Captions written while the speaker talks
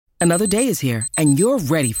Another day is here, and you're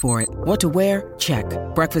ready for it. What to wear? Check.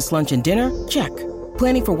 Breakfast, lunch, and dinner? Check.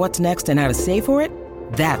 Planning for what's next and how to save for it?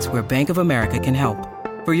 That's where Bank of America can help.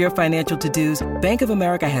 For your financial to-dos, Bank of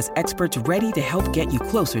America has experts ready to help get you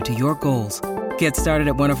closer to your goals. Get started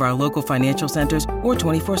at one of our local financial centers or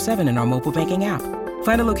 24/7 in our mobile banking app.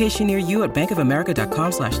 Find a location near you at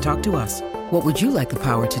bankofamerica.com/talktous. What would you like the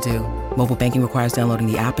power to do? Mobile banking requires downloading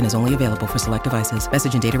the app and is only available for select devices.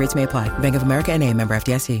 Message and data rates may apply. Bank of America N.A., member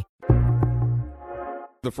FDIC.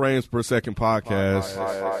 The Frames Per Second podcast.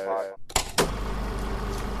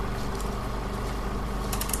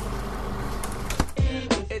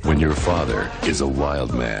 When your father is a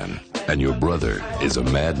wild man and your brother is a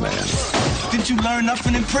madman. Did you learn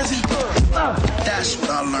nothing in prison? That's what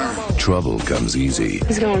I learned. Trouble comes easy.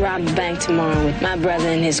 He's gonna rob the bank tomorrow with my brother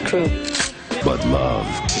and his crew. But love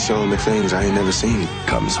To show me things I ain't never seen.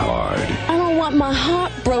 comes hard. I don't want my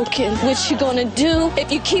heart broken. What you gonna do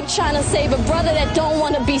if you keep trying to save a brother that don't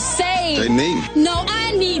want to be saved? They need me. No,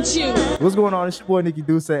 I need you. What's going on? It's your boy Nikki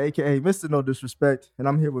Duce, aka Mr. No Disrespect, and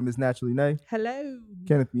I'm here with Miss Naturally Nay, Hello.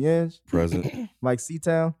 Kenneth Bienge, Present. Mike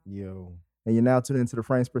Seatown, Yo. and you're now tuned into the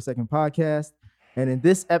Frames Per Second podcast. And in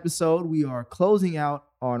this episode, we are closing out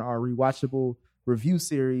on our rewatchable review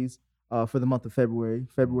series for the month of February.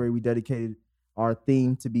 February, we dedicated our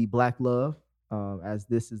theme to be Black love, as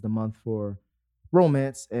this is the month for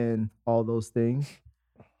romance and all those things.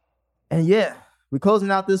 And yeah, we're closing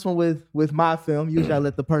out this one with my film. Usually I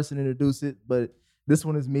let the person introduce it, but this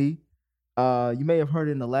one is me. You may have heard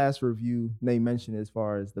in the last review, Nate mentioned as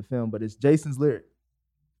far as the film, but it's Jason's Lyric.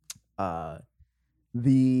 What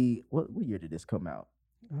year did this come out?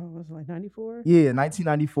 Oh, was it like 94? Yeah,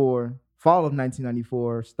 1994, fall of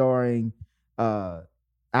 1994, starring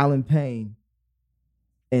Alan Payne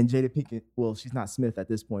and Jada Pinkett. Well, she's not Smith at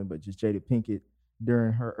this point, but just Jada Pinkett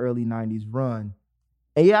during her early 90s run.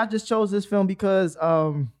 And yeah, I just chose this film because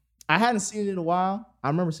I hadn't seen it in a while. I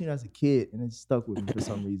remember seeing it as a kid, and it stuck with me for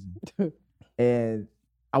some reason. And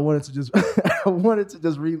I wanted to just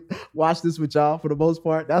watch this with y'all for the most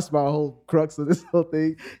part. That's my whole crux of this whole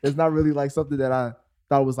thing. It's not really like something that I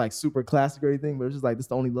thought was like super classic or anything, but it's just like this is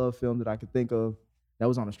the only love film that I could think of that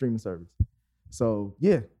was on a streaming service. So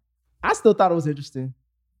yeah, I still thought it was interesting.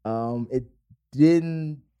 It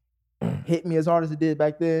didn't hit me as hard as it did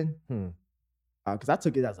back then. Because I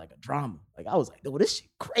took it as like a drama. Like I was like, "Oh, this shit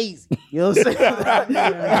crazy." You know what I'm saying?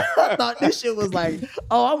 I thought this shit was like,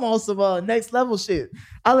 "Oh, I'm on some next level shit."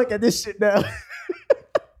 I look at this shit now,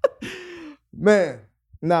 man.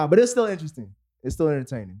 Nah, but it's still interesting. It's still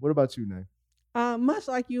entertaining. What about you, Nate? Much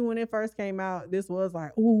like you, when it first came out, this was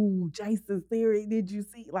like, ooh, Jason's Theory. Did you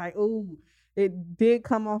see? Like, ooh, it did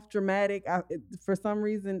come off dramatic. For some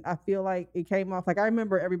reason, I feel like it came off like I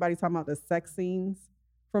remember everybody talking about the sex scenes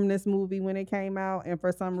from this movie when it came out, and for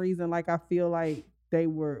some reason, like I feel like they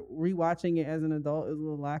were rewatching it as an adult. It was a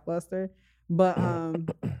little lackluster, but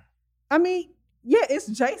I mean, yeah, it's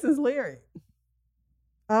Jason's Lyric.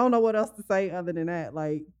 I don't know what else to say other than that.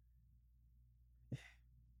 Like,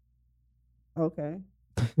 okay,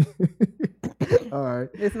 All right.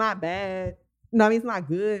 it's not bad. No, I mean it's not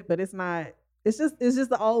good, but it's not. It's just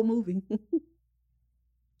the old movie. What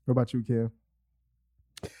about you, Kim?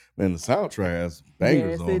 Man, the soundtrack has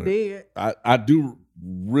bangers Yes, on it it. did. I do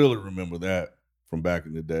really remember that from back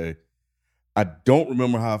in the day. I don't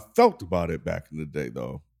remember how I felt about it back in the day,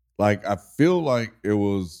 though. Like, I feel like it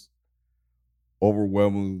was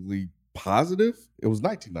overwhelmingly positive. It was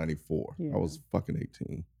 1994. Yeah. I was fucking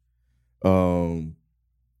 18.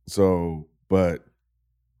 But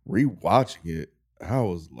rewatching it, I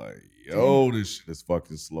was like, yo, this shit is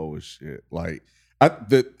fucking slow as shit. Like,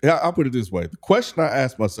 I'll put it this way. The question I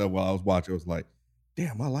asked myself while I was watching, I was like,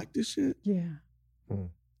 damn, I like this shit? Yeah.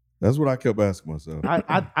 That's what I kept asking myself.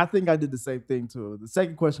 I think I did the same thing too. The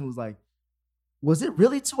second question was like, was it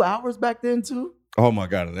really 2 hours back then too? Oh my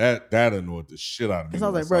God, that annoyed the shit out of me. Because I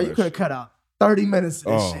was when like, bro, saw you that could have shit. cut out 30 minutes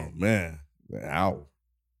of this Oh shit. man, ow.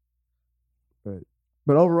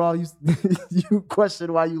 But overall, you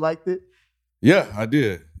questioned why you liked it. Yeah, I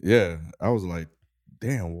did. Yeah, I was like,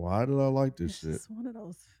 damn, why did I like this It's shit? just one of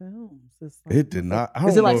those films. It's like, It did not. I Is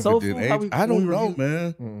don't it know like if Soul it did Food? How age. we- I don't we know,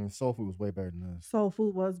 review- man. Soul Food was way better than this. Soul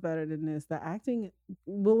Food was better than this. The acting,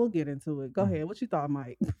 we'll get into it. Go ahead. What you thought,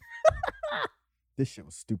 Mike? This shit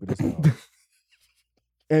was stupid as hell.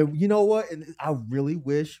 And you know what? And I really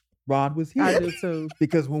wish Rod was here. I do too.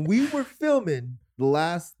 Because when we were filming the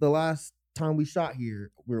last time we shot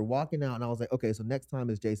here, we were walking out and I was like, okay, so next time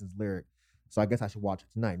is Jason's Lyric. So I guess I should watch it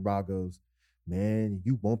tonight. And Rod goes, man,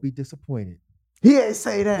 you won't be disappointed. He ain't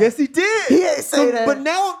say that. Yes, he did. He ain't say that. But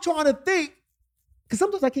now I'm trying to think, because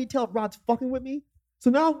sometimes I can't tell if Rod's fucking with me. So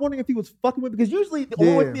now I'm wondering if he was fucking with me, because usually the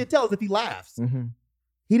only way for me to tell is if he laughs. Mm-hmm.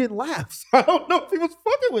 He didn't laugh. So I don't know if he was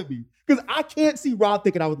fucking with me, because I can't see Rod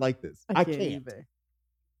thinking I would like this. I can't. either.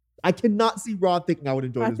 I cannot see Rod thinking I would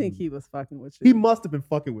enjoy this I think movie. he was fucking with you. He must have been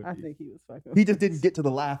fucking with I me. think he was fucking with He just didn't get to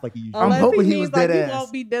the laugh like he usually I'm does. hoping he means, was dead like, ass. You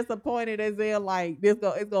won't be disappointed as in like it's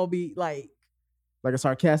gonna be like Like a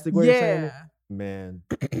sarcastic way of saying it. Man,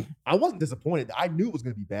 I wasn't disappointed. I knew it was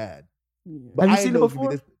going to be bad. Yeah. But Have you I seen didn't it know was gonna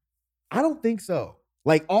be before? this- I don't think so.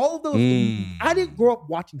 Like all of those, I didn't grow up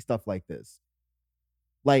watching stuff like this.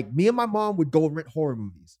 Like me and my mom would go rent horror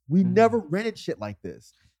movies. We never rented shit like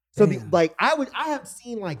this. So I have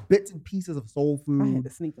seen like bits and pieces of soul I had food to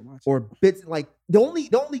sneak and watch. or bits like the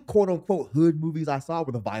only quote unquote hood movies I saw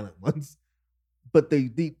were the violent ones. But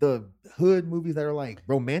the hood movies that are like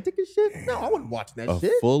romantic and shit, no, I wouldn't watch that A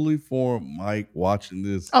shit. fully formed Mike watching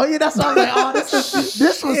this. Oh yeah, that's all. Like, oh, this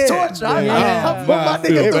was torture. I put my I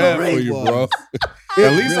feel nigga bad through for the you, ring. bro.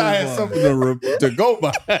 At least I had something to go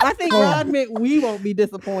by. I think Rod meant we won't be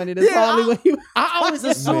disappointed. It's Yeah, probably what he was. I always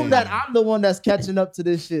assume that I'm the one that's catching up to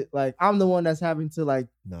this shit. Like I'm the one that's having to like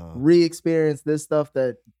No. re-experience this stuff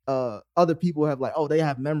that other people have like, oh, they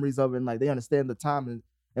have memories of it and like they understand the time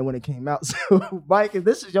and when it came out. So Mike, if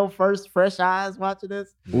this is your first fresh eyes watching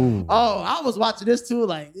this, oh, I was watching this too,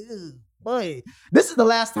 like, ew, boy. This is the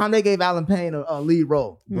last time they gave Alan Payne a lead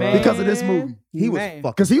role because of this movie. He was Man.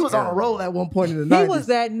 fucking Because he was on a terrible. roll at one point in the 90s. He was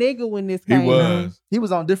that nigga when this He came out. was. He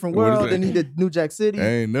was on Different What is World, that? then he did New Jack City. I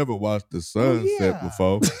ain't never watched the sunset yeah.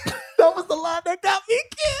 before. That was the line that got me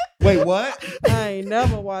killed. Wait, what? I ain't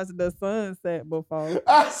never watched the sunset before.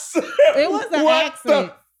 I said, It was the what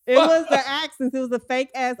accent. It was the accents. It was the fake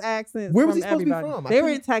ass accents. Where was from he supposed to be everybody. from? I They were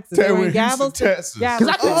in Texas. They were in Galveston. Texas. Because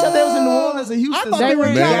I couldn't tell they was in New Orleans and I Houston. thought They they were were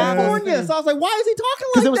in in California. So I was like, why is he talking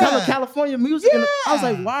like Because there was hella that? California music. And I was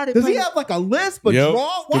like, why are they Does he playing? have like a lisp, a Yep. draw?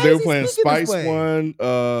 Why Because they is were he playing speaking this Spice way?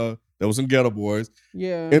 One. That was some Ghetto Boys.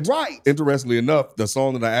 Yeah. Right. Interestingly enough, the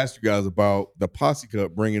song that I asked you guys about, the Posse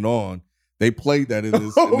Cut, Bring It On, they played that in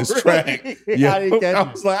this, Oh, in this really? track. Yeah, I didn't catch I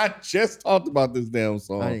it. was like, I just talked about this damn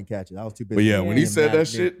song. I didn't catch it. I was too busy. But yeah, when he being said mad that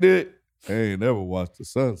at me. shit, did I ain't never watched the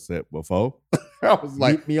sunset before. I was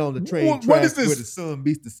like, Meet me on the train what tracks is this? where the sun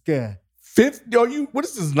beats the sky. What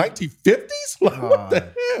is this, 1950s? Like, what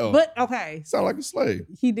the hell? But okay, Sound like a slave.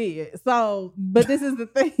 he did. So, but this is the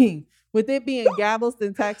thing. With it being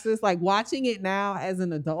Galveston, Texas, like watching it now as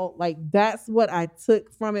an adult, like that's what I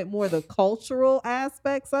took from it, more the cultural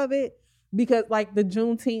aspects of it. Because like the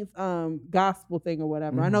Juneteenth gospel thing or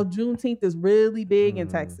whatever. I know Juneteenth is really big in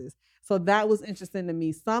Texas. So that was interesting to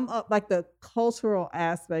me. Some of like the cultural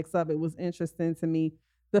aspects of it was interesting to me.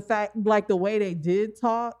 The fact, like the way they did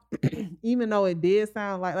talk, even though it did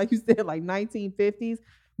sound like you said, like 1950s,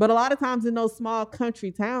 but a lot of times in those small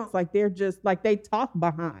country towns, like they're just like they talk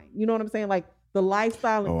behind. You know what I'm saying? Like the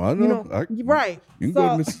lifestyle. Oh, I know. You know right. You can go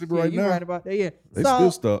to Mississippi right you're now. right about that. Yeah. They So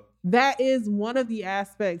still stuck. that is one of the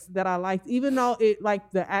aspects that I liked, even though it like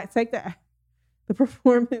take the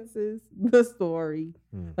performances, the story,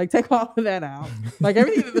 like take all of that out. Like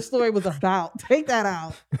everything that the story was about, take that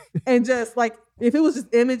out. And just like if it was just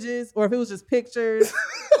images or if it was just pictures.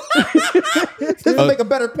 Does it make a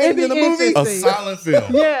better painting It'd in be the movie? A silent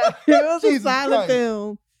film. Yeah, if it was a Jesus silent Christ.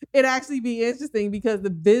 film, it'd actually be interesting because the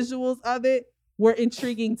visuals of it were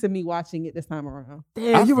intriguing to me watching it this time around.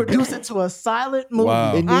 Damn, you reduced it to a silent movie.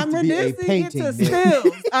 Wow. It needs I'm to be a reducing it painting. to man.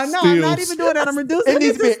 stills. I know, I'm not Stills. even doing that. I'm reducing It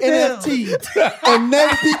needs to be to an stills. NFT and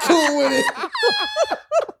then be cool with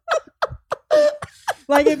it.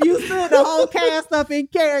 Like if you stood the whole cast up in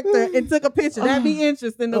character and took a picture, that'd be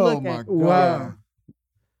interesting to Oh look my at. God. Wow.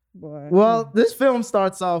 Boy. Well, this film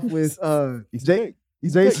starts off with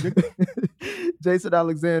Jason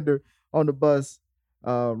Alexander on the bus,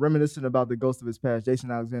 reminiscing about the ghost of his past.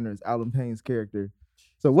 Jason Alexander is Alan Payne's character.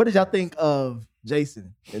 So what did y'all think of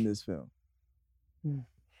Jason in this film?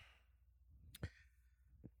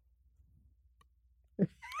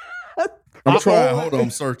 I'm trying. Hold on, I'm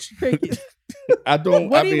searching. I don't.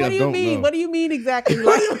 What I do you, mean, what I do you don't mean? know. What do you mean exactly?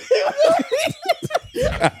 Like,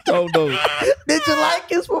 I don't know. Did you like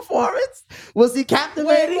his performance? Was he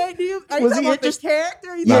captivating? wait, are you Was talking he about interested? the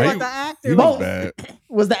character? You Nah, talking he- about the actor? He Both. was bad.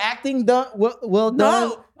 Was the acting done well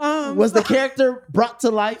done? No. Was the character brought to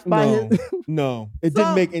life by No, his? no, it So-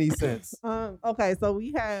 didn't make any sense. Okay, so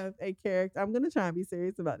we have a character. I'm gonna try and be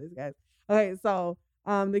serious about this, guys. Okay, so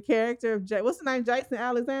the character of what's the name? Jason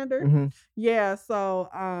Alexander. Mhm. Yeah, so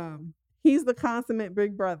he's the consummate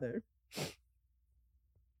big brother.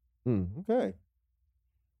 Okay.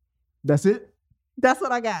 That's it. That's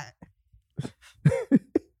what I got.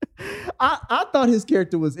 I thought his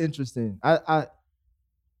character was interesting. I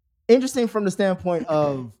interesting from the standpoint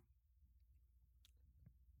of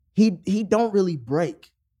he don't really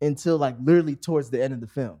break until like literally towards the end of the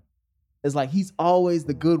film. It's like he's always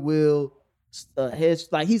the goodwill hedge,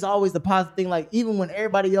 like he's always the positive thing. Like even when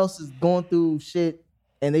everybody else is going through shit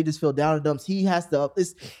and they just feel down in the dumps, he has to.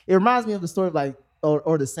 It reminds me of the story of like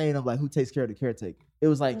or the saying of like who takes care of the caretaker. It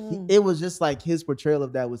was like it was just like his portrayal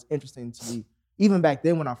of that was interesting to me. Even back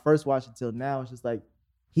then when I first watched it till now, it's just like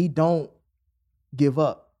he don't give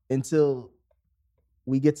up until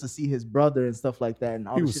we get to see his brother and stuff like that and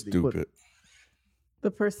all He the was shit they put. stupid.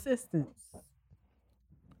 The persistence.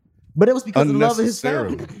 But it was because of the love of his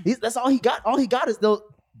family. Unnecessarily. That's all he got. All he got is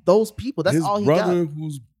those people. That's his all he brother got.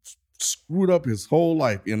 who's screwed up his whole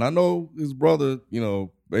life. And I know his brother,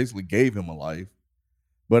 basically gave him a life.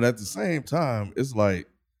 But at the same time, it's like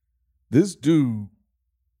this dude,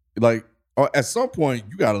 like at some point,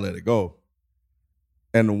 you got to let it go.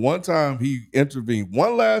 And the one time he intervened,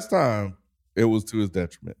 one last time, it was to his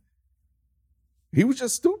detriment. He was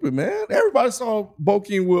just stupid, man. Everybody saw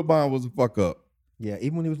Bokeem Woodbine was a fuck up. Yeah,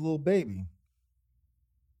 even when he was a little baby.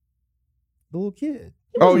 The little kid.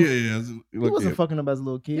 Oh, yeah. He wasn't fucking up as a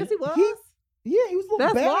little kid. Yes, he was. Yeah, he was a little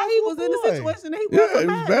That's bad. why he was in the situation that he was. Yeah, he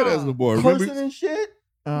was bad as a boy. Remember? Cursing and shit.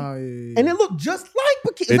 Oh, yeah. And it looked just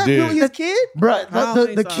like Bokeem. Is It that did. really his kid? Bruh, I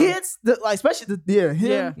don't the think so. kids, like especially him,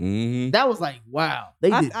 Yeah. Mhm. that was like, wow.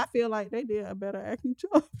 They did. I feel like they did a better acting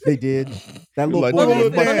job. They did. That little Like, boy. do a little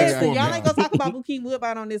But dance listen, for y'all me. ain't gonna talk about Bokeem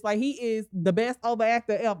Woodbine on this. Like he is the best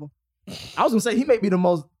overactor ever. I was gonna say he may be one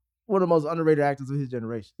of the most underrated actors of his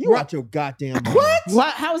generation. You watch your goddamn mouth. What? Why,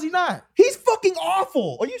 how is he not? He's fucking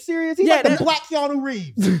awful. Are you serious? He's Yeah, like the that- black Keanu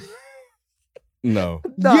Reeves. No.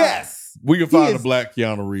 Yes. We can He find a is- black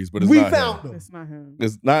Keanu Reeves, but it's We not found him. him. It's not him.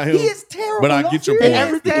 It's not him. He is terrible. But I Y'all get your serious? point.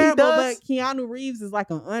 Everything he Terrible, does. but Keanu Reeves is like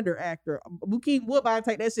an under actor. Bokeem Woodbine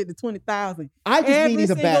take that shit to 20,000. I just mean he's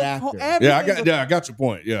a bad actor. I got your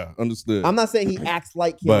point. Yeah, understood. I'm not saying he acts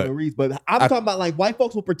like Keanu But Reeves, but I'm talking about like white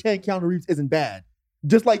folks will pretend Keanu Reeves isn't bad.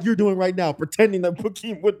 Just like you're doing right now, pretending that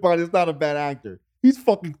Bokeem Woodbine is not a bad actor. He's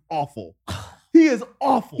fucking awful. He is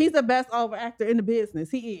awful. He's the best overactor in the business.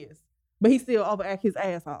 He is. But he still overact his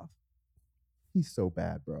ass off. He's so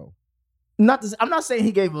bad, bro. I'm not saying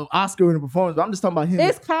he gave an Oscar in a performance, but I'm just talking about him.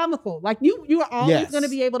 It's comical. Like you are always Yes. going to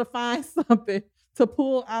be able to find something to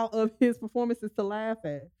pull out of his performances to laugh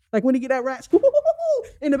at. Like when he get that rat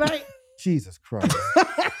in the back. Jesus Christ.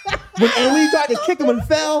 when he tried to kick him and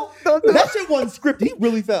fell, that shit wasn't scripted. He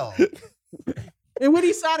really fell. And when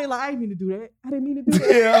he shot it, like, I didn't mean to do that. I didn't mean to do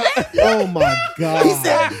that. Yeah. Oh my God. he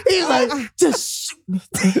said, he was like, just shoot me.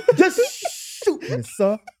 Just shoot me,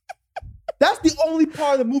 sir. That's the only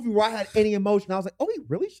part of the movie where I had any emotion. I was like, oh, he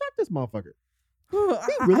really shot this motherfucker.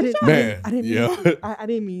 I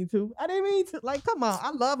didn't mean to. I didn't mean to. Like, come on.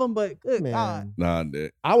 I love him, but good God. Nah,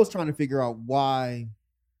 Nick. I was trying to figure out why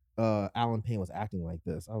Alan Payne was acting like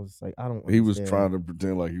this. I was like, I don't He was understand. trying to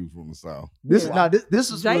pretend like he was from the South. This is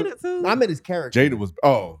Jada too. I meant his character. Jada was,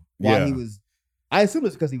 Why yeah. he was, I assume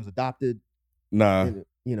it's because he was adopted. Nah. And,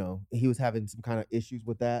 he was having some kind of issues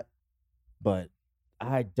with that. But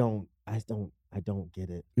I don't get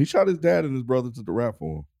it. He shot his dad and his brother to the rap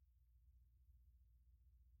for him.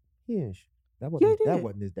 That Yeah, he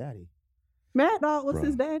wasn't did. his daddy. Mad Dog was Bro.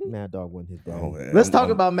 his daddy. Mad Dog wasn't his daddy. Oh, man. Let's talk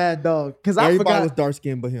about Mad Dog because I Everybody forgot. was dark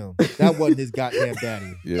skinned but him. That wasn't his goddamn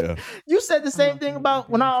daddy. Yeah. You said the same thing about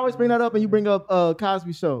when I always bring that up and you bring up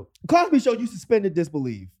Cosby Show. Cosby Show, you suspended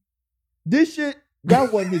disbelief. This shit,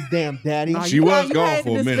 that wasn't his damn daddy. Nah, She you was had gone to for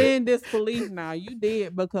a minute. suspend disbelief now. You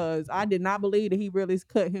did because I did not believe that he really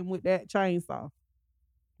cut him with that chainsaw.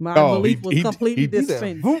 My belief was completely he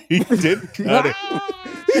suspended. He didn't cut it.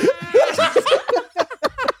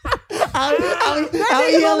 How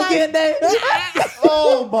he yelling again, Dave?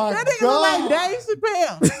 Oh my That nigga God. look like Dave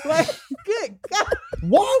Chappelle. Like, good God.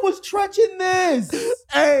 Why was Tretch in this?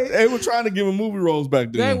 Hey, They were trying to give him movie roles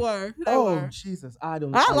back They then. were. They Oh were. Jesus, I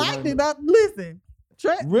don't. I liked it. Listen.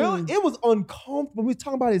 Really? It was uncomfortable. We was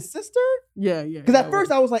talking about his sister. Yeah, yeah. Because at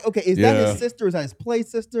first I was like, okay, is that Yeah. his sister? Is that his play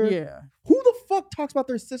sister? Yeah. Who the fuck talks about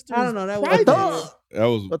their sisters? I don't know. That was privates? Thug. That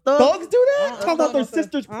was Thugs do I that? don't Talk know about their no thugs.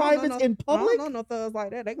 sisters' I don't know privates no- in public? I don't know no thugs like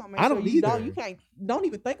that. They gonna make I sure don't you don't. either. You can't. Don't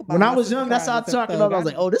even think about. when my I was sister young, that's how I privates talked and about it. I thug.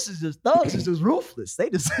 was like, oh, this is just thugs. It's just ruthless. They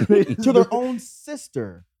just To their own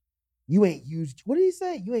sister. You ain't used, what did he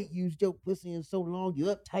say? You ain't used your pussy in so long, you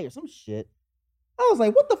uptight or some shit. I was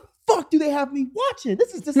like, what the fuck do they have me watching?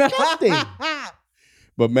 This is disgusting.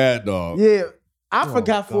 but Mad Dog. Yeah, I Oh,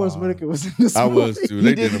 forgot Forrest God. Whitaker was in this I movie. was too.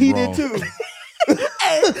 They did him he wrong. did too.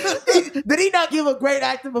 Hey, did he not give a great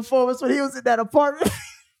acting performance when he was in that apartment?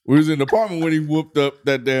 We was in the apartment when he whooped up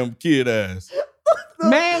that damn kid ass.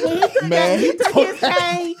 Man, when he took, he took his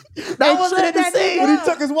chain. That wasn't in the that scene. nigga When he up.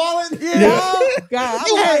 took his wallet. Oh, God.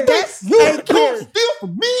 You I'm had like, this. You Hey, had kid. steal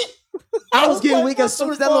from me. I was getting like, weak what as soon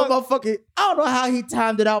the as that little fuck? motherfucker. I don't know how he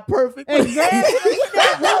timed it out perfect. Exactly.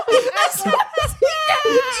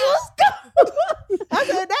 I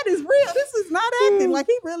said, that is real. This is not acting. Like,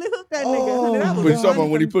 he really hooked that nigga. That But was you talking about funny.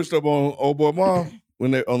 when he pushed up on old boy mom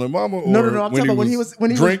when they on their mama? Or No. I'm talking about when he was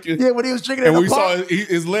drinking. when he was drinking. And in we the saw park.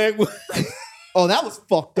 his leg. Was, Oh, that was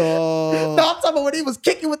fucked up. No, I'm talking about when he was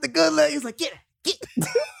kicking with the good leg. He was like, get.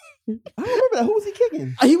 I don't remember that. Who was he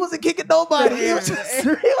kicking? He wasn't kicking nobody. He was just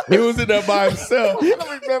he was in there by himself. I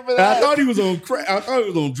don't remember And that. I thought he was on crack. I thought he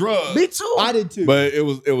was on drugs. Me too. I did too. But it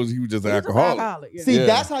was he was just an alcoholic. Yeah. See, Yeah.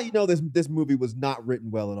 that's how you know this movie was not written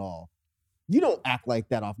well at all. You don't act like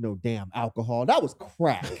that off no damn alcohol. That was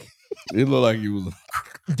crack. It looked like he was.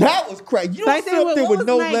 That was crack. You don't Like, sit up there what with was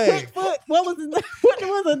no his name? legs. Quickfoot? What was his name? What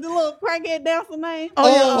was the little crackhead dancer name?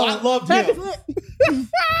 Oh, I loved him. Babyfoot.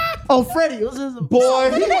 Oh, Freddie. It was his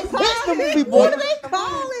Boy, he was watch the movie, boy. What do they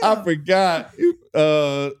call him? I forgot.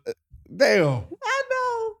 Damn. I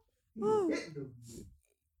know. Oh,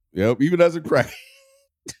 Yep. Even as a crack,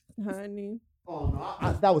 honey. Oh,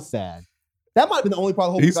 no, that was sad. That might have been the only part of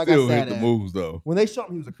the whole he movie I got still sad hit the at. moves though. When they showed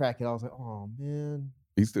him he was a crackhead, I was like, oh man.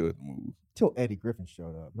 He still hit the moves. Till Eddie Griffin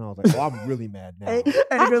showed up. And I was like, oh, I'm really mad now. Hey,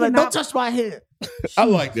 and he was like, cannot- don't touch my head. I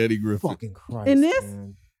like Eddie Griffin. Fucking Christ. In this?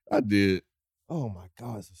 man. I did. Oh my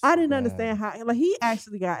God. this is I so didn't bad. understand how, like, he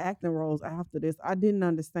actually got acting roles after this. I didn't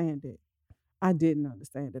understand it. I didn't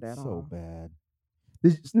understand it at So all. bad.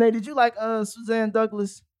 Nate, did you like Suzanne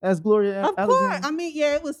Douglas as Gloria Of course. Alexander? I mean,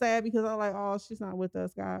 yeah, it was sad because I was like, oh, she's not with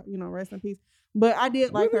us, God. You know, rest in peace. But I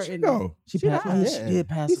did like Where her did she in go? She She passed. died. She did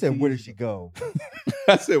pass. He a said, few where years did she go?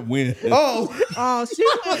 I said when. Oh, Oh, she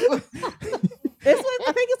went,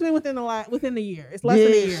 I think it's been within the year. It's less yeah,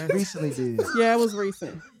 than a she year. recently did. Yeah, it was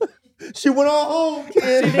recent. she went on home,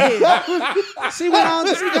 kid. She did. She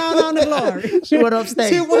gone on to glory. She went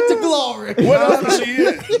upstate. She went to glory. What else is she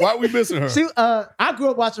in? Why are we missing her? She, I grew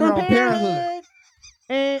up watching her From on Parenthood. Parenthood.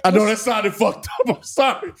 And I know that sounded fucked up. I'm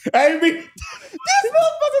sorry. Amy. This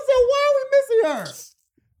motherfucker said, why are we missing her?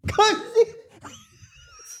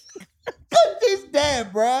 Cause she's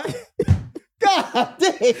dead, bruh. God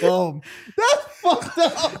damn. That's fucked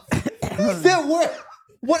up. He said,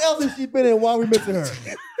 what else has she been in? Why are we missing her?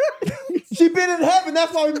 She been in heaven.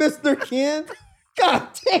 That's why we missed her, Ken. God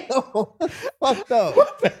damn. Fucked up.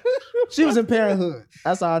 She was in Parenthood.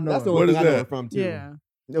 That's all I know. That's the her. What one is thing I know that? her from, too. yeah.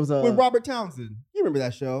 It was With Robert Townsend. You remember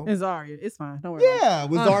that show? And Zarya. It's fine. Don't worry about it. Yeah,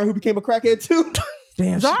 with Zara who became a crackhead, too.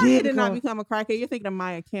 damn. She Zarya did not become- become a crackhead. You're thinking of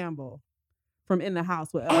Maya Campbell from In the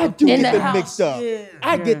House with I do In get the them house. mixed up. Yeah.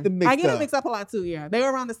 I get them mixed up. I get them mixed up a lot too. Yeah, they were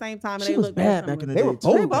around the same time and She they was looked bad very back in the similar. They day. were too.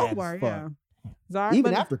 both They both bad were. as Yeah. fuck. Zarya,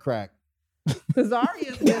 Even but- after crack. Because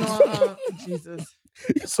Zarya's been on Jesus.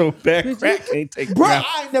 So bad Did crack can't take Bro, crap.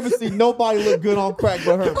 I ain't never seen nobody look good on crack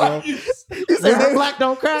but her, bro. You said her black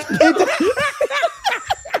don't crack.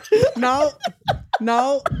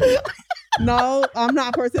 No, I'm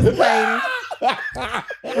not participating.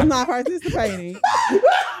 I'm not participating.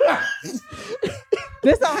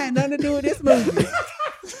 This don't have nothing to do with this movie.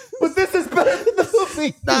 But this is better than the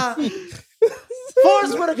movie. Nah.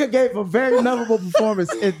 Forrest Whitaker gave a very memorable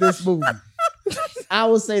performance in this movie. I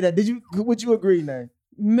will say that. Would you agree, Nate?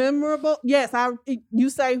 Memorable? Yes, you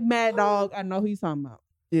say Mad Dog, I know who you're talking about.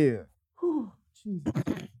 Yeah.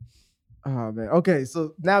 Jesus. Oh man. Okay,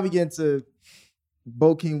 so now we get into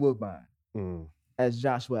Bokeem Woodbine as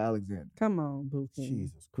Joshua Alexander, Come on, Boo King.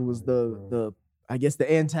 Jesus. who was Christ, bro. the I guess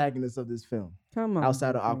the antagonist of this film Come on.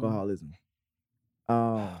 outside of Boo King. alcoholism.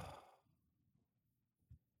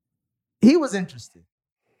 He was interesting.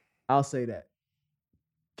 I'll say that.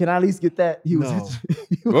 Can I at least get that? He was. No.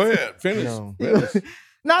 He was- Go ahead. Finish. No. Finish.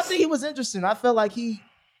 No, I think he was interesting. I felt like he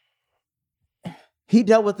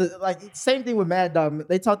dealt with the same thing with Mad Dog.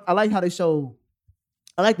 They talk. I like how they show.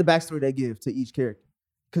 I like the backstory they give to each character,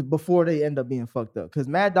 because before they end up being fucked up. Because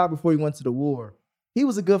Mad Dog, before he went to the war, he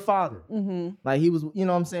was a good father. Mm-hmm. Like he was, you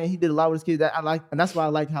know what I'm saying? He did a lot with his kids. That I like, and that's why I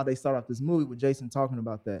like how they start off this movie with Jason talking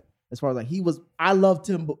about that. As far as like I loved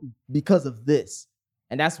him because of this,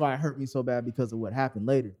 and that's why it hurt me so bad because of what happened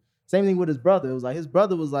later. Same thing with his brother. It was like his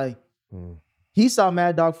brother was like. He saw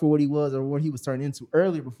Mad Dog for what he was or what he was turned into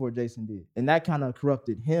earlier before Jason did. And that kind of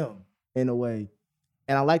corrupted him in a way.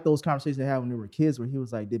 And I like those conversations they had when they were kids where he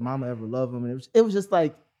was like, did mama ever love him? And it was just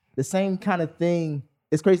like the same kind of thing.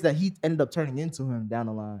 It's crazy that he ended up turning into him down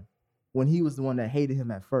the line when he was the one that hated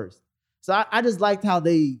him at first. So I just liked how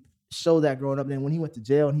they showed that growing up. And then when he went to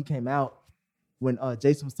jail and he came out, when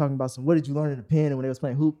Jason was talking about what did you learn in the pen and when they was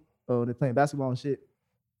playing hoop, they're playing basketball and shit.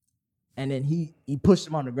 and then he pushed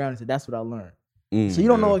him on the ground and said, "That's what I learned." Mm, So you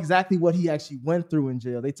don't know exactly what he actually went through in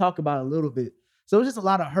jail. They talk about it a little bit. So it was just a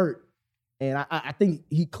lot of hurt. And I think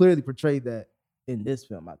he clearly portrayed that in this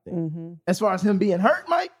film, I think. Mm-hmm. As far as him being hurt,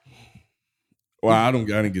 Mike? Well, I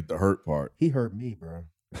didn't get the hurt part. He hurt me, bro.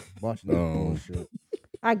 Watching this bullshit.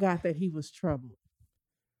 I got that he was troubled.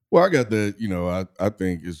 Well, I got that, I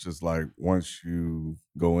think it's just like once you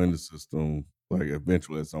go in the system, like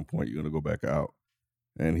eventually at some point you're going to go back out.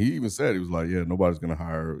 And he even said, he was like, yeah, nobody's going to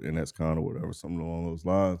hire an ex-con or whatever, something along those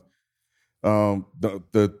lines. The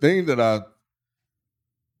only thing that I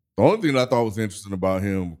thought was interesting about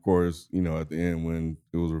him, of course, at the end when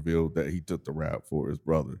it was revealed that he took the rap for his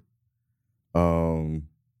brother, and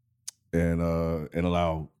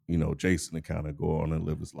allow Jason to kind of go on and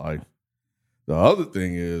live his life. The other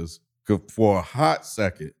thing is, for a hot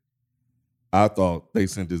second, I thought they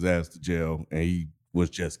sent his ass to jail and he was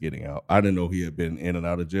just getting out. I didn't know he had been in and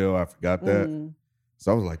out of jail. I forgot that.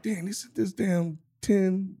 So I was like, damn, they sent this damn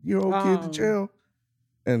 10-year-old kid to jail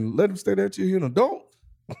and let him stay there till he's an adult.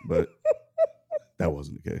 But that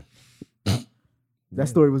wasn't the case. That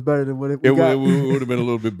story was better than what it It got. would have been a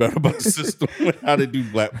little bit better about the system, how they do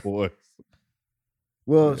black boys.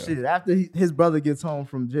 Well, shit, after his brother gets home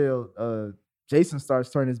from jail, Jason starts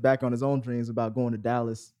turning his back on his own dreams about going to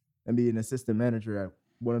Dallas and being an assistant manager at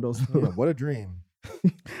one of those. Yeah, what a dream.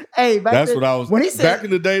 Hey, That's what I was. When he said, back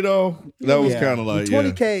in the day, though, that was kind of like,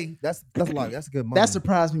 20K. That's a lot. That's a good money. that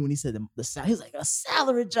surprised me when he said the salary. He's like, a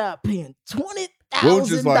salary job paying $20,000. Well, it's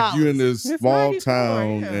just like you in this It's small 94,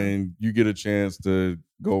 town yeah. and you get a chance to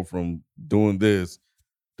go from doing this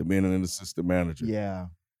to being an assistant manager. Yeah.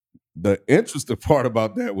 The interesting part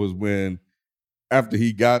about that was when, after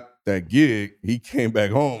he got that gig, he came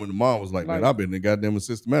back home and the mom was like, man, I've been the goddamn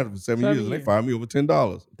assistant manager for 7 years and they fired me over $10.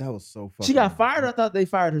 That was so fucking. She got fired. I thought they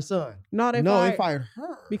fired her son. No, they they fired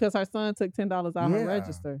her. because her son took $10 out her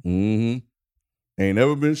register. Mm-hmm. Ain't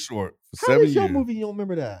never been short for How 7 is your years. movie? You don't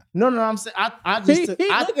remember that? No, I'm saying I just took, He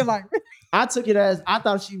looking like I took it as I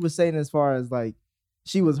thought she was saying as far as like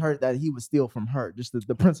she was hurt that he would steal from her, just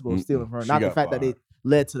the principle of stealing from her, She not the got fact that it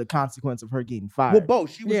led to the consequence of her getting fired. Well, both.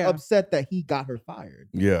 She was Yeah. upset that he got her fired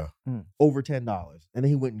Yeah. over $10, and then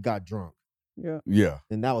he went and got drunk. Yeah.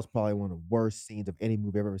 And that was probably one of the worst scenes of any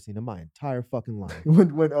movie I've ever seen in my entire fucking life. when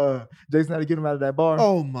Jason had to get him out of that bar.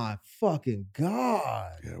 Oh my fucking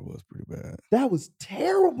God. Yeah, it was pretty bad. That was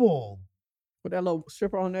terrible. with that little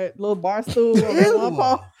stripper on that little bar stool on that one Ew.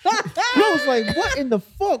 paw. I was like, what in the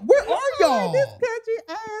fuck? Where are y'all? This country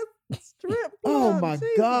ass strip. Oh club, my Jesus.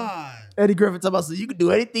 God. Eddie Griffin talking about, so you can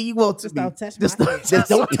do anything you want to Just me. don't touch Just my don't- hair. just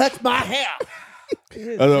don't touch my hair. I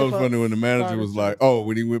thought it was funny when the manager was like, "Oh,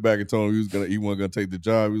 when he went back and told him he wasn't gonna take the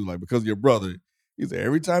job, he was like, because of your brother." He said,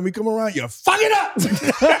 "Every time he come around, you fuck it up." He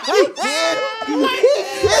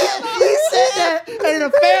said that, and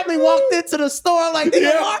the family walked into the store like,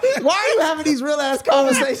 nigga, why are you having these real ass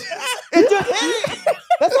conversations? In your head.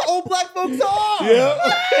 That's what old black folks are. Yeah.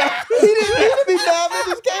 He didn't mean to be dumb. It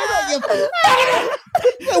just came out.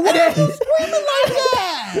 Why are you screaming like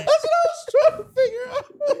that? That's what I was trying to figure out.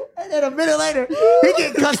 And then a minute later, he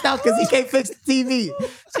getting cussed out because he can't fix the TV.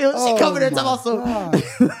 She coming there talking about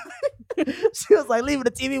some. She was like, leaving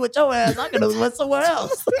the TV with your ass. I could have went somewhere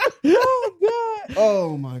else. Oh God.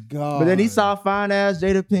 Oh my God. But then he saw fine ass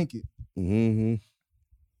Jada Pinkett. Mm-hmm.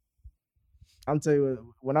 I'm telling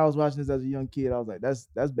you, when I was watching this as a young kid, I was like, that's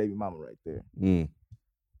baby mama right there. Mm.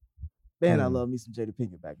 Man, I love me some Jada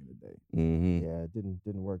Pinkett back in the day. Mm-hmm. Yeah, it didn't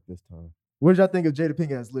work this time. What did y'all think of Jada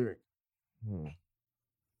Pinkett as lyric? Okay.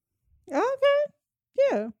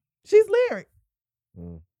 Yeah. She's lyric.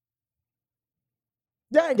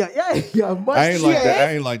 Y'all ain't got much. I ain't like shit. that.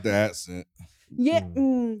 I ain't like the accent. Yeah.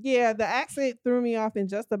 Yeah. The accent threw me off in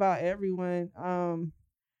just about everyone.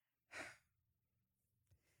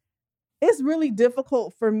 It's really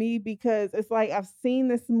difficult for me because it's like I've seen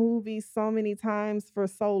this movie so many times for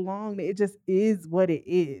so long that it just is what it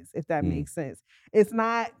is, if that makes sense. It's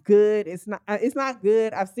not good. It's not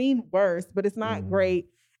good. I've seen worse, but it's not great.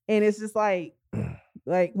 And it's just like,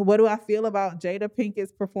 what do I feel about Jada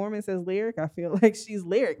Pinkett's performance as lyric? I feel like she's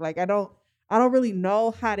lyric. Like I don't really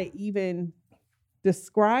know how to even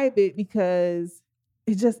describe it because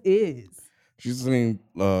it just is. She seemed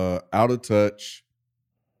out of touch,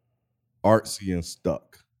 artsy, and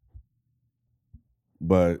stuck.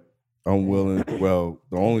 But unwilling. Well,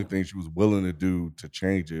 the only thing she was willing to do to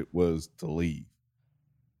change it was to leave.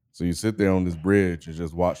 So you sit there on this bridge and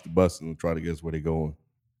just watch the buses and try to guess where they're going.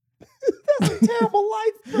 That's a terrible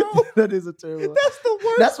life, bro. That is a terrible life. That's the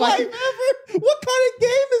worst That's why life ever. What kind of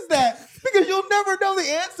game is that? Because you'll never know the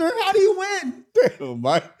answer. How do you win? Damn,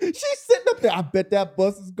 Mike. She's sitting up there. I bet that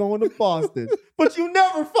bus is going to Boston. But you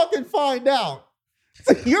never fucking find out.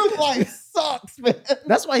 Your life sucks, man.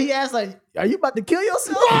 That's why he asked, like, are you about to kill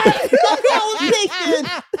yourself? Right. That's what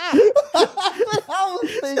I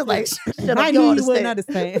was thinking. She's like, shut I up, knew you you wouldn't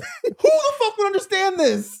understand. understand. Who the fuck would understand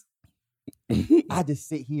this? I just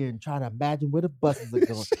sit here and try to imagine where the buses are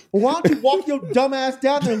going. Well, why don't you walk your dumb ass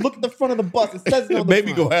down there and look at the front of the bus? It says it on the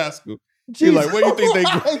Maybe front. go ask him. She's like, where you think they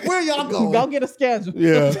going? Like, where y'all going? Go get a schedule.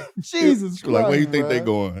 Yeah. Jesus She's like, where you think Christ, they bruh.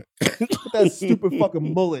 going? With that stupid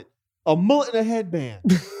fucking mullet. A mullet and a headband.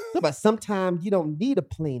 But sometimes you don't need a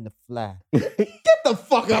plane to fly. Get the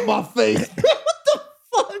fuck out my face. What the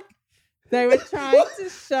fuck? They were trying to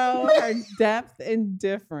show her depth and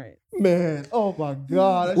difference. Man, oh my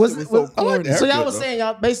God. That Was shit it- was so was- corny. that. So y'all Haircut, was though. saying,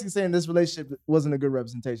 y'all basically saying this relationship wasn't a good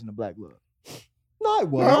representation of black love. No, it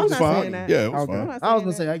was. No, I'm It was not fine. saying that. Yeah, it was Okay. I'm fine. not I was saying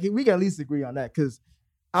gonna say, that. like, we can at least agree on that because,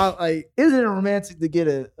 isn't it romantic to get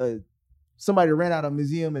a somebody to rent out a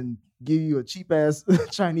museum and give you a cheap ass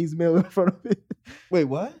Chinese meal in front of it? Wait,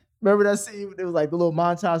 what? Remember that scene? It was like the little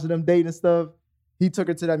montage of them dating and stuff. He took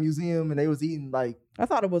her to that museum and they was eating like I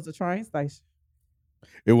thought it was a train station.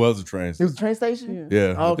 It was a train. it was a train station. Yeah.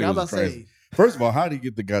 Yeah. Oh, think okay, it I was was about to a train. say. First of all, how did he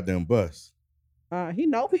get the goddamn bus? He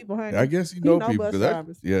know people, honey. I guess he He know know people. bus 'cause that-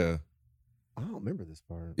 drivers. yeah. I don't remember this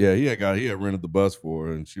part. Yeah, he had rented the bus for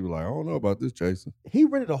her, and she was like, I don't know about this, Jason. He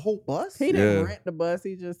rented a whole bus? He didn't Yeah. rent the bus.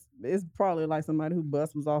 He just it's probably like somebody who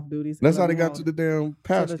bus was off duty. so That's let how they him got on to the damn to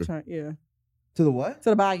pasture, the train. Yeah, To the what? to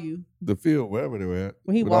the bayou the field, wherever they were at.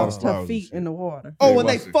 when he with all the washed her flowers and feet shit. in the water. Oh, They when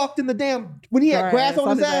they washed it. fucked in the damn, when he had grass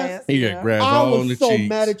on his ass? He Yeah. had grass I all on the was so cheeks.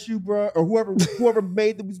 mad at you, bro, or whoever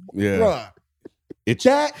made the Yeah. bruh. It,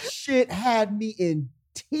 That shit had me in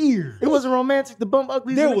tears. It wasn't romantic to bump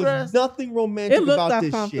uglies There in the was grass. nothing romantic It looked about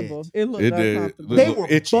this uncomfortable. shit. It looked It did. uncomfortable. They Little were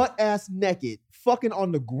itchy. butt ass naked, fucking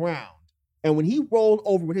on the ground. And when he rolled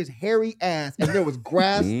over with his hairy ass and there was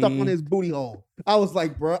grass stuck on his booty hole, I was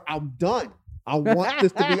like, bro, I'm done. I want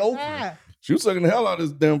this to be over. she was sucking the hell out of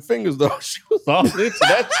his damn fingers, though. She was all into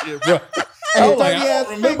that shit, bro. I Hey, was like, dirty I ass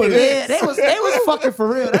don't remember fingers. Yeah, this. they was fucking for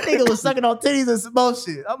real. That nigga was sucking on titties and some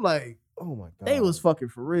bullshit. I'm like, Oh my God. they was fucking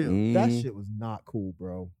for real. That Mhm. shit was not cool,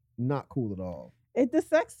 bro. Not cool at all. The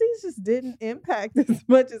sex scenes just didn't impact as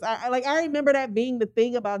much as I remember that being the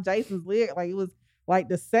thing about Jason's lyric. Like it was like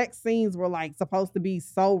the sex scenes were like supposed to be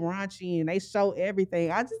so raunchy and they show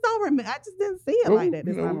everything. I just don't remember. I just didn't see it like that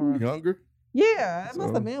You this know, time we were around. younger. Yeah, it must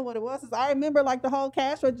So- have been what it was. I remember like the whole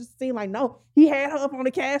cash register scene. Like, no, he had her up on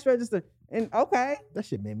the cash register, and okay, That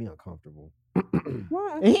shit made me uncomfortable.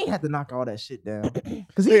 why? And he had to knock all that shit down.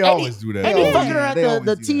 Because They always do that. And he They fucking her always- at they the always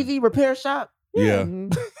do that. TV repair shop. Yeah,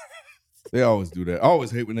 Mhm. they always do that. I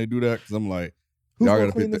always hate when they do that because I'm like, Who's y'all gonna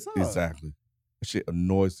gotta clean pick this that. up? Exactly. That shit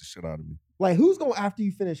annoys the shit out of me. Like, who's going after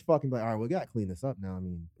you finish fucking? Like, all right, we gotta clean this up now. I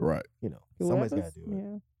mean, Right. you know, somebody's Whoever's- gotta do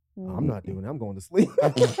it. Yeah. I'm not doing it. I'm going to sleep.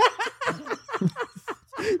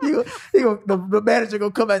 The manager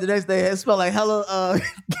gonna come back the next day and smell like hella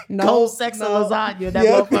No, cold sex and no. lasagna. That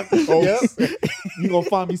Yeah. motherfucker. Yep. You gonna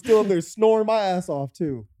find me still up there snoring my ass off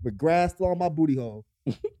too, with grass still on my booty hole.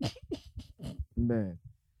 Man.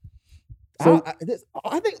 So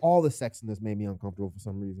I think all the sex in this made me uncomfortable for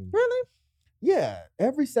some reason. Really? Yeah,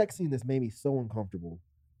 every sex scene in this made me so uncomfortable.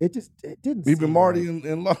 It didn't. Even seem Marty right.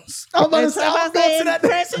 and Lois. I'm about to And say, I was somebody going to that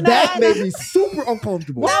impression That of- made me super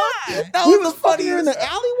uncomfortable. Why? That We was was the fucking her in funniest.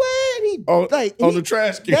 the alleyway, and he On, like on he- the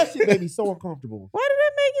trash can. that shit made me so uncomfortable Why did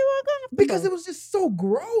that make you uncomfortable? because it was just so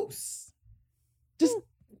gross. Just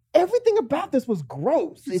everything about this was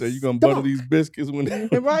gross. She It said, you gonna stunk. butter these biscuits when they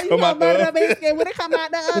Right, you come know, out the butter oven?" that biscuit when it come out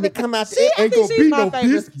the When oven. it come out, She, it I ain't think gonna she's be my no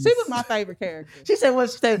favorite. biscuits. She was my favorite character. She said what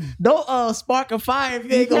she said, don't spark a fire if you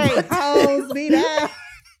You ain't gonna can't hose me down.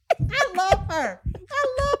 I love her.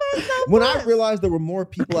 I love her so When much. I realized there were more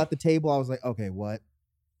people at the table, I was like, okay, what?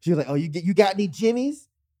 She was like, oh, you got any jimmies?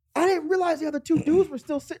 I didn't realize the other two dudes were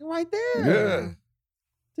still sitting right there. Yeah.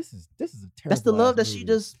 This is a terrible. That's the love ass that she movie.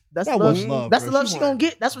 just that's That the love, wasn't love, that's bro. the love She she gonna wanted-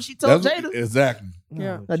 get. That's what she told That's Jada. exactly. Yeah.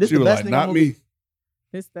 No, Like, this She the was best like, nigga not movie. me.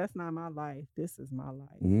 That's not my life. This is my life.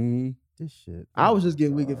 Mm. this shit. I Oh was my just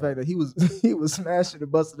getting weak in God. fact that he was smashing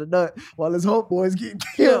and busting a nut while his homeboys getting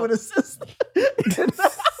killed with his sister.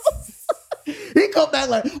 He come back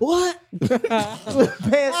like, what? With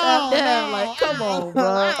pants half down, like, come on,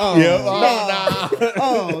 bro. Oh, Yeah. no.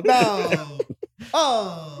 Oh no.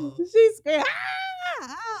 Oh. She screamed.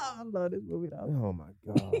 Ah! I love this movie though. Oh my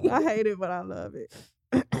God. I hate it, but I love it.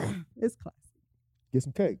 It's classic. Get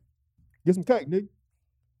some cake. Get some cake, nigga.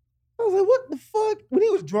 I was like, what the fuck? When he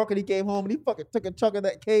was drunk and he came home and he fucking took a chunk of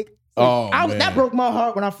that cake. Oh, That man. broke my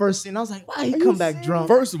heart when I first seen it. I was like, why he Are come you back serious? drunk?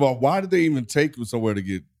 First of all, why did they even take him somewhere to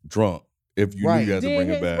get drunk? if you Right. knew you had to Did bring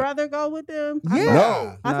his it back. brother go with them?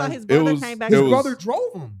 Yeah. I thought No. his It brother was- came back. it His was- brother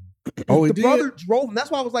drove him. Oh, he The did? brother drove him.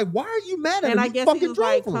 That's why I was like, why are you mad at him? and I You guess fucking he was drove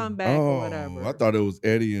like, him. come back or whatever. I thought it was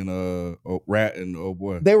Eddie and Rat and oh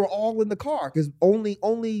boy. They were all in the car because only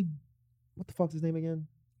what the fuck's his name again?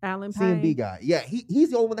 Alan Payne. CMB guy. Yeah,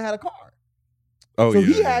 he's the only one that had a car. Oh so yeah.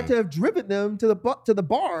 he had to have driven them to the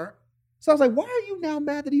bar. So I was like, why are you now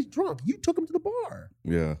mad that he's drunk? You took him to the bar.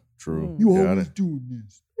 Yeah, true. You Got always it. doing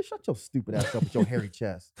this. Shut your stupid ass up with your hairy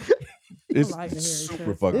chest. It's like the hairy super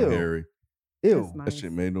chest. fucking Ew. hairy. Ew. It's nice. That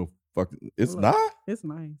shit made no fucking. It's Look. not. It's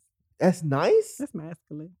nice. That's nice. It's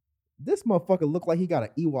masculine. This motherfucker looked like he got an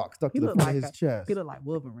Ewok stuck He to the look front like of his chest. He look like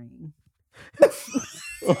Wolverine.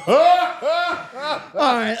 All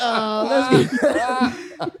right, let's get.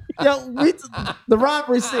 The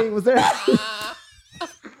robbery scene was there.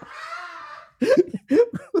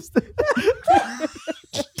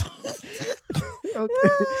 Okay. He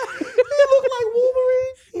looked like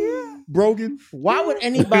Wolverine. Yeah. Brogan. Why would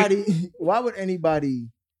anybody?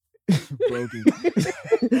 Broken.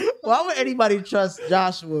 Why would anybody trust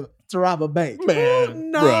Joshua to rob a bank?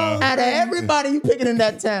 Man, no. bruh. Out of everybody you picking in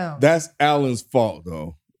that town, That's Alan's fault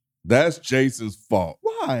though. That's Jason's fault.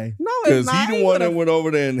 Why? No, it's Because not. he the one that would've- went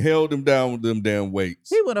over there and held him down with them damn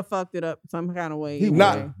weights. He would have fucked it up some kind of way. He anyway.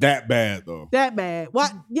 Not that bad though. that bad.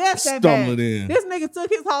 What? Yes, that Stumbling bad. in. This nigga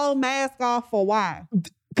took his whole mask off for why?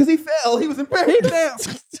 Because he fell. He was He embarrassed. fell.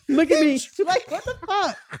 Look at me. She's like, what the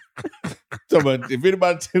fuck? So, but if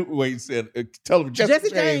anybody said, tell him Jesse Jesse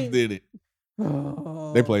James James. did it.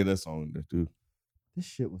 Oh. They played that song in there too. This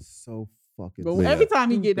shit was so fucking. But Yeah. every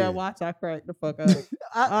time he get that stupid. watch, I crack the fuck up.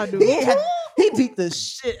 I do. he beat the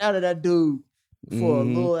shit out of that dude for a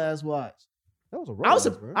Mhm. little ass watch. That was a I was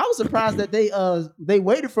Rolex, bro. I was surprised that they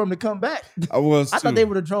waited for him to come back. I was I thought too. they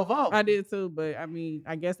would have drove off. I did too, but I mean,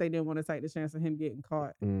 I guess they didn't want to take the chance of him getting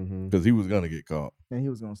caught. Mhm. Because he was gonna get caught. And he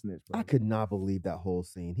was gonna snitch. Bro. I could not believe that whole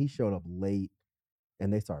scene. He showed up late,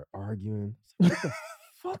 and they started arguing. What the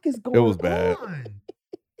fuck is going on? was bad.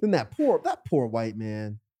 Then that poor white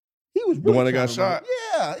man. He was The really one that got trying to run. shot?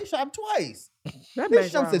 Yeah, he shot him twice. That This back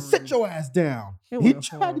shot said, robbery. "Sit your ass down." It He was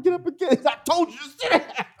tried to get up again. I told you to sit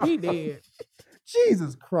down. He did.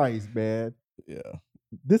 Jesus Christ, man. Yeah.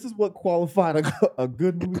 This is what qualified a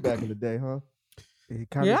good movie back in the day, huh? It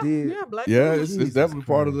kind of Yeah, did. yeah, black. Yeah, people. it's Jesus definitely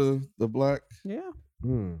part of Christ. the black Yeah,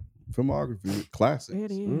 Mm. filmography. Classic.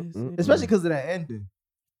 it is. Mm-mm. It Especially is. because of that ending.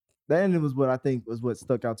 The ending was what I think was what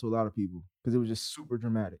stuck out to a lot of people because it was just super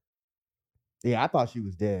dramatic. Yeah, I thought she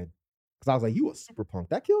was dead. Because I was like, you a super punk.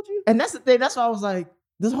 That killed you? And that's the thing. That's why I was like,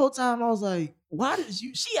 this whole time I was like, why did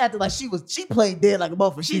you? She acted like she played dead like a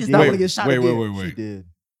motherfucker. She She just did. not Wait, want to get shot. wait, again. wait, She wait. did.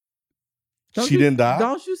 Don't She you- didn't die?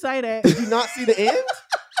 Don't you say that? Did you not see the end?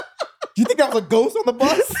 Do you think that was a ghost on the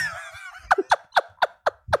bus?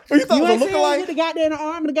 Or you thought You it ain't was a saying lookalike? with the goddamn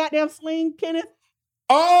arm and the goddamn sling, Kenneth.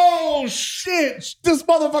 Oh shit! This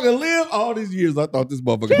motherfucker lived all these years. I thought this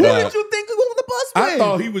motherfucker Who died. did you think was on the bus I with?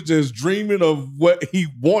 thought he was just dreaming of what he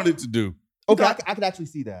wanted to do. Okay, I could actually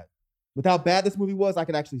see that. With how bad this movie was, I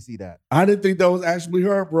could actually see that. I didn't think that was actually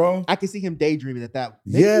her, bro. I could see him daydreaming at that.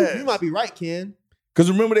 Maybe Yes. you might be right, Ken.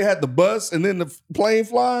 Because remember they had the bus and then the plane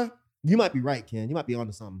fly? You might be right, Ken. You might be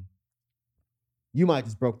onto something. You might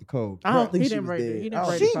just broke the code. I don't think He she didn't was break it. dead. He didn't I don't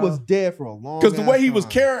break She the code. was dead for a long. Because the way he was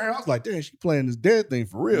time. carrying her, I was like, damn, she playing this dead thing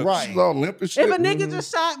for real. Right. She's all limp and shit. If a nigga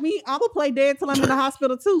just shot me, I'm gonna play dead till I'm in the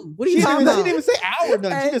hospital too. What are She you didn't, talking even, about? she didn't even say ow or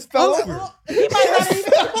nothing. She just fell over. He might not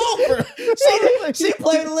even fell over. She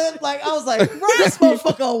played limp like I was like, bro, this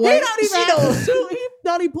motherfucker He away. don't even have to shoot. He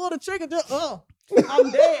don't even pull the trigger. Just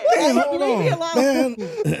I'm dead. Damn, Like, hold leave me on. alone.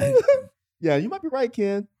 Man. Yeah, you might be right,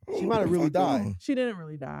 Ken. She might have really Fuck died. on. She didn't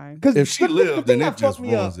really die. Because If she lived, then it just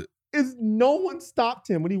me up ruins it. is no one stopped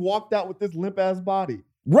him when he walked out with this limp ass body.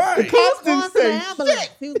 Right. The He was cops going didn't to the say ambulance.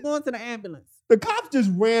 shit. He was going to the ambulance. The cops just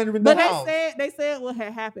ran in the But house. they said what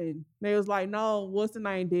had happened. They was like, no, what's the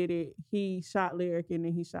name did it? He shot Lyric and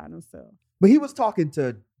then he shot himself. But he was talking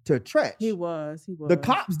to Tretch. He was. The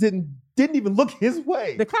cops didn't even look his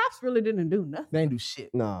way. The cops really didn't do nothing. They ain't do shit.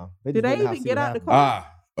 Nah. They Did just they went out to even see get what out the happened. car?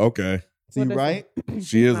 Ah, okay. See, What they right?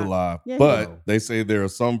 She is not. alive. Yeah, he but is. they say there are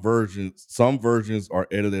some versions are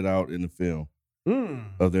edited out in the film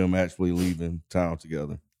of them actually leaving town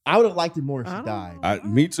together. I would have liked it more if I she don't died. know.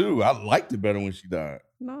 Me too. I liked it better when she died.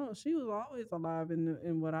 No, she was always alive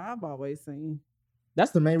in what I've always seen.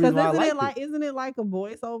 That's the main Because reason why I liked it. isn't it like a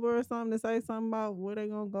voiceover or something to say something about where they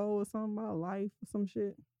gonna go or something about life or some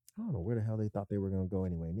shit? I don't know where the hell they thought they were going to go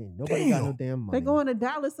anyway. Nobody got no damn money. They going to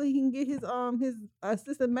Dallas so he can get his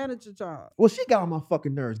assistant manager job. Well, she got on my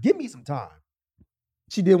fucking nerves. Give me some time.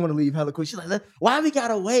 She did want to leave hella quick. She's like, why we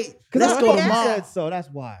gotta wait? Because Let's I go said tomorrow. so. That's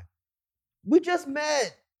why. We just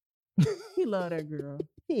met. He loved that girl.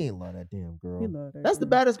 He ain't love that damn girl. He loved that. That's the girl.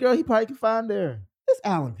 baddest girl he probably could find there. That's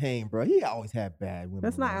Alan Payne, bro. He always had bad women.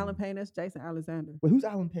 That's not around Alan him. Payne. That's Jason Alexander. Wait, who's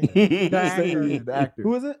Alan Payne? The actor. The actor.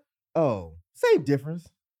 Who is it? Oh, same difference.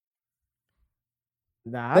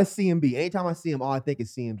 Nah, That's CMB. Anytime I see him, all I think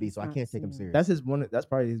is CMB, so I Not can't take him CMB. serious. that's his one. That's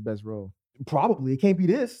probably his best role. Probably. It can't be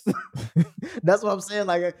this. That's what I'm saying.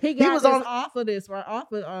 Like He got was this on. off of this, right?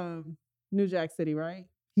 Off of New Jack City, right?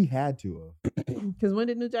 He had to have. Because when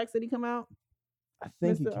did New Jack City come out? I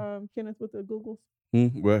think he Mr. Kenneth with the Googles.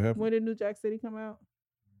 What happened? When did New Jack City come out?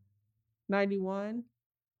 91.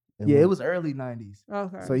 yeah, it was early '90s.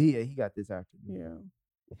 Okay. So he got this actor. yeah.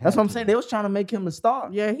 That's what I'm saying. They was trying to make him a star.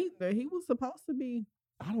 Yeah, he was supposed to be.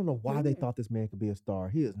 I don't know why they Yeah. thought this man could be a star.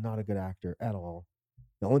 He is not a good actor at all.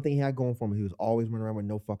 The only thing he had going for him, he was always running around with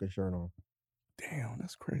no fucking shirt on. Damn,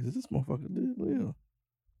 that's crazy. This motherfucker did live.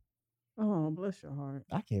 Oh, bless your heart.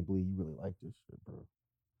 I can't believe you really like this shit, bro.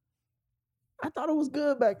 I thought it was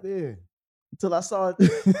good back then until I saw it.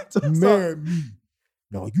 Until I saw it. Me.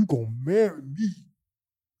 No, you gonna marry me.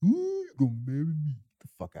 Ooh, you gonna marry me. Get the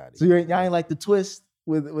fuck out of So here. y'all ain't like the twist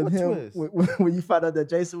with What him twist? when you found out that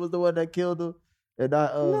Jason was the one that killed him. And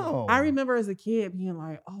No. I remember as a kid being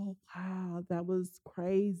like, oh, wow, that was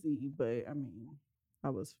crazy. But I mean, I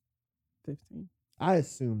was 15. I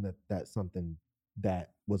assume that that's something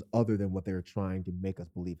that was other than what they were trying to make us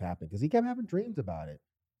believe happened because he kept having dreams about it.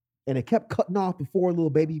 And it kept cutting off before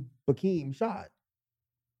little baby Bakeem shot.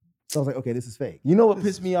 So I was like, okay, this is fake. You know what This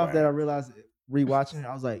pissed is me off whack. that I realized rewatching it?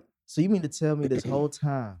 I was like, so you mean to tell me this whole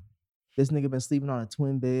time this nigga been sleeping on a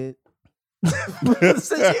twin bed?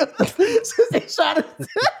 since he shot it.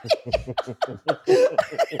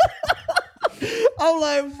 I'm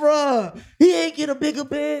like, bruh, he ain't get a bigger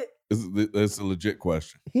bed. That's a legit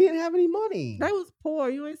question. He didn't have any money. They was poor.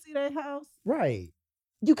 You ain't see that house? Right.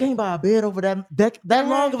 You can't buy a bed over that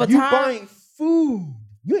long of a You time. buying food.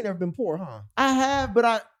 You ain't never been poor, huh? I have, but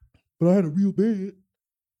I had a real bed.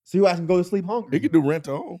 So you actually go to sleep hungry. He could do rent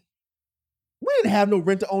to own. We didn't have no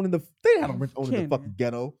rent to own in the. They didn't have no rent to own in the Kenny. fucking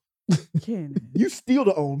ghetto. Kenny. You steal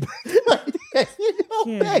to own. You don't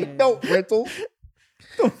pay Kenny. no rental.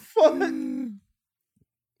 The fuck?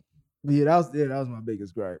 But yeah, that was my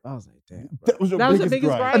biggest gripe. I was like, damn. Bro. That was your That was the biggest, biggest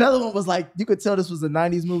gripe. gripe? Another one was like, you could tell this was a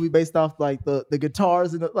 90s movie based off like the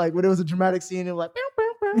guitars and like when it was a dramatic scene, it was like, bow,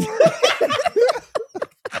 bow, bow.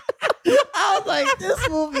 I was like, this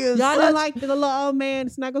movie is Y'all such- didn't like the little old man,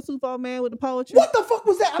 snuggle soup old man with the poetry? What the fuck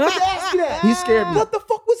was that? I meant to ask you that. He scared me. What the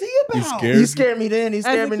fuck was he about? He scared He scared me then, he As a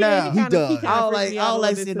scared me kid, now. He does. kinda I don't freaked me out a like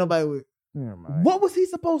little bit, seeing too. nobody with never mind. What was he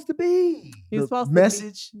supposed to be? He was The supposed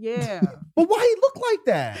message? to be. Yeah. But why he look like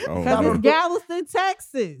that? I don't Because know. it's Galveston,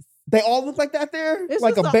 Texas. They all look like that there? It's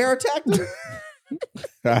Like just a a- bear attacked him?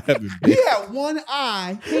 I haven't He been. had one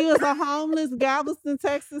eye He was a homeless Galveston,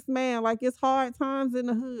 Texas man. Like it's hard times in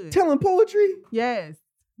the hood. telling poetry? Yes.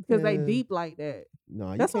 Because they Yeah. deep like that.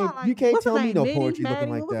 No, That's why I like, you can't what's her tell me name? no Minnie, poetry Maddie, looking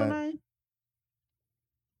like what was her that. name?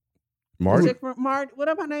 Marty? Chick from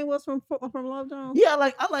whatever her name was from Love Jones. Yeah, I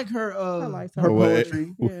like her I liked her her. What-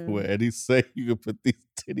 poetry. Yeah. What Eddie say? You can put these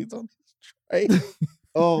titties on this tray.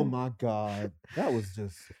 Oh my God. That was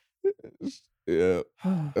just, Yeah,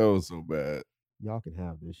 that was so bad. y'all can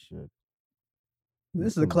have this shit.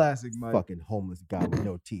 This is a Some classic, Mike. Fucking homeless guy with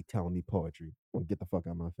no teeth telling me poetry. Well, get the fuck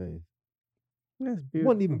out of my face. That's It beautiful.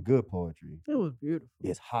 wasn't even good poetry. It was beautiful.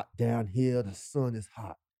 It's hot down here. The sun is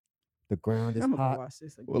hot. The ground is I'm gonna hot. watch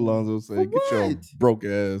this again. What Lonzo said, get your what? broke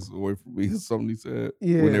ass away from me. Something he said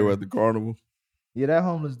Yeah. when they were at the carnival. Yeah, that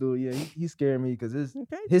homeless dude, yeah, he scared me because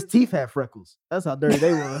Okay, his teeth had freckles. That's how dirty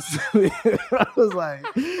they was. I was like,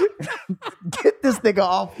 get this nigga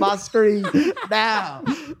off my screen now.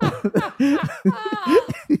 I've never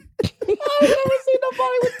seen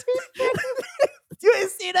nobody with teeth freckles. You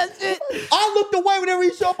ain't see that shit? I looked away whenever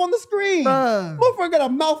he showed up on the screen. Bruh. Motherfucker got a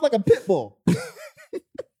mouth like a pit bull.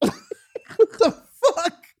 What the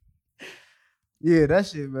fuck? Yeah, that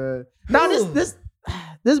shit, man. Now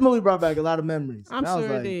this movie brought back a lot of memories. I'm And I was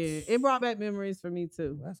sure it like, did. It brought back memories for me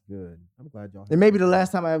too. That's good. I'm glad y'all. It may be the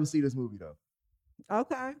last time I ever see this movie though.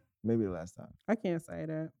 Okay, Maybe the last time. I can't say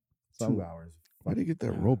that. 2 hours. Why did you get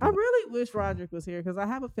that I robot? really wish Roderick was here because I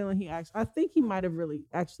have a feeling I think he might have really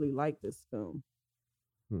actually liked this film.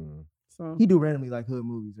 So He do randomly like hood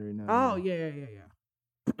movies every now. oh and yeah. then.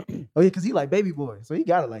 Oh yeah, because he like Baby Boy, so he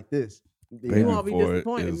got it like this. Baby won't be Boy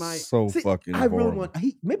disappointed, is Mike. so See, fucking I really horrible. want.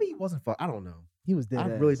 Maybe he wasn't fuck. I don't know. He was dead. I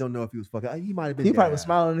really don't know if he was fucking. He might have been. He probably dead was ass.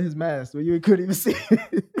 smiling in his mask, but you couldn't even see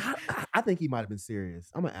it. I think he might have been serious.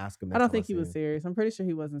 I'm gonna ask him. I next don't time think he see was him. serious. I'm pretty sure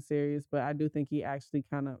he wasn't serious, but I do think he actually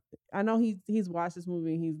kind of. I know he's watched this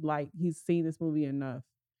movie and he's seen this movie enough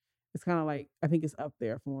it's kind of like I think it's up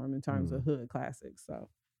there for him in terms of hood classics. So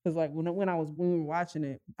because like when we were watching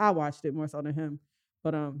it, I watched it more so than him,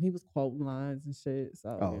 but he was quoting lines and shit.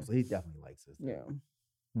 So Oh, so he definitely likes this. yeah.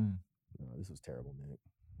 No, this was terrible, Nick.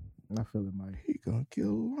 I feel it, Mike. He gonna kill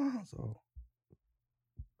Alonzo.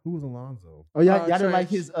 Who was Alonzo? Oh, y'all didn't like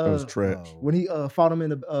Trash. his That was trash. when he fought him in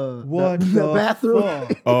the What the bathroom.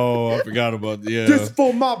 fuck? Oh, I forgot about Just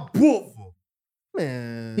for my brother.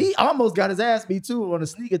 Man. He almost got his ass beat too on a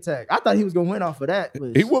sneak attack. I thought he was gonna win off of that.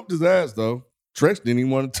 but- He whooped his ass though. Trench didn't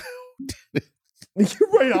even want to. You're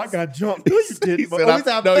right. I got jumped. No, you didn't. He said, Oh, I, he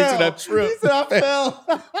said no, he fell. said I tripped. He said I fell.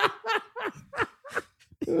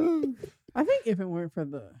 I think if it weren't for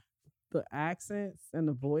the accents and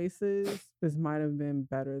the voices, this might have been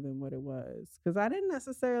better than what it was. Because I didn't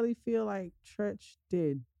necessarily feel like Tretch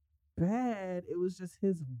did bad. It was just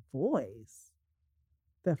his voice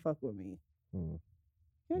that fucked with me.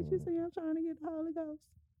 Can't you see I'm trying to get the Holy Ghost?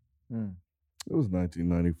 It was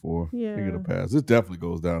 1994. Yeah. I get a pass. This definitely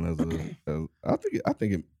goes down as I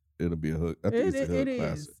think it'll be a hook. I think it's a hook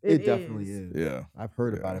classic. It definitely is. Yeah. I've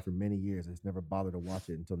heard about it for many years. I just never bothered to watch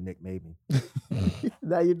it until Nick made me.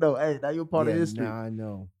 Now you know. Hey, now you're part of history. Now I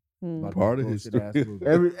know. Hmm. About Part this of bullshit history. ass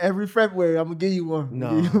movie. Every February, I'm gonna give you one.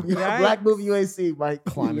 No. Black movie you ain't seen, Mike.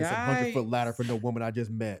 Climbing some 100-foot ladder for no woman I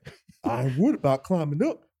just met. I ain't worried about climbing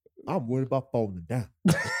up. I'm worried about falling down.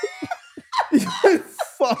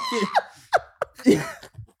 Fucking.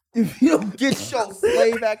 If you don't get your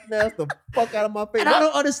slave acting ass the fuck out of my face. And I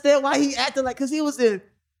don't understand why he acted like, because he was in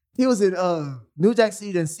New Jack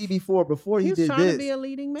City and CB4 before He he was did trying this. to be a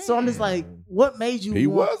leading man. So I'm just like, what made you? He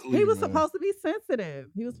want- was. He was leading, man. supposed to be sensitive.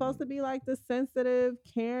 He was supposed to be like the sensitive,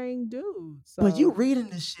 caring dude. So But you reading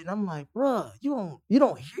this shit, and I'm like, bruh, you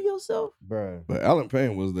don't hear yourself. Bruh. But Alan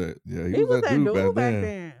Payne was that. Yeah, he was that dude back then.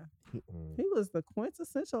 then. He was the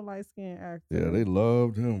quintessential light skinned actor. Yeah, they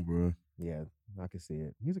loved him, bro. Yeah, I can see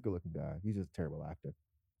it. He's a good looking guy. He's just a terrible actor.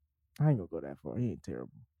 I ain't gonna go that far. He ain't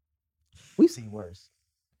terrible. We've seen worse.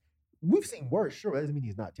 We've seen worse. Sure, that doesn't mean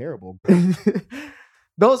he's not terrible.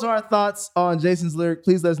 Those are our thoughts on Jason's Lyric.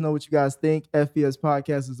 Please let us know what you guys think. FPS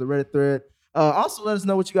Podcast is the Reddit thread. Also, let us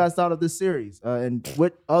know what you guys thought of this series and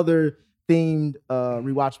what other themed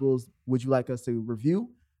rewatchables would you like us to review.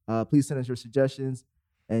 Please send us your suggestions.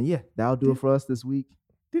 And yeah, that'll do it for us this week.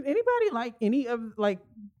 Did anybody like any of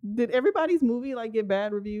did everybody's movie get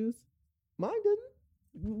bad reviews? Mine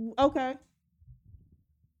didn't. Okay.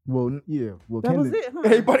 Well, yeah. Well, That was Kendrick- it, huh?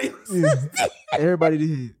 Everybody. Everybody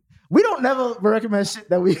did. We don't never recommend shit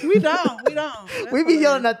that we We don't. We don't. That's we be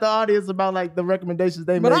yelling hilarious. at the audience about the recommendations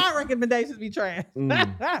they But make. our recommendations be trash.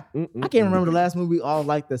 I can't remember the last movie we all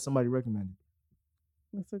liked that somebody recommended.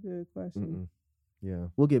 That's a good question. Yeah.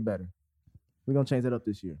 We'll get better. We're gonna change that up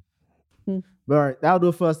this year. Hmm. But all right, that'll do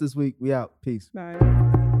it for us this week. We out. Peace.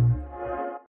 Bye.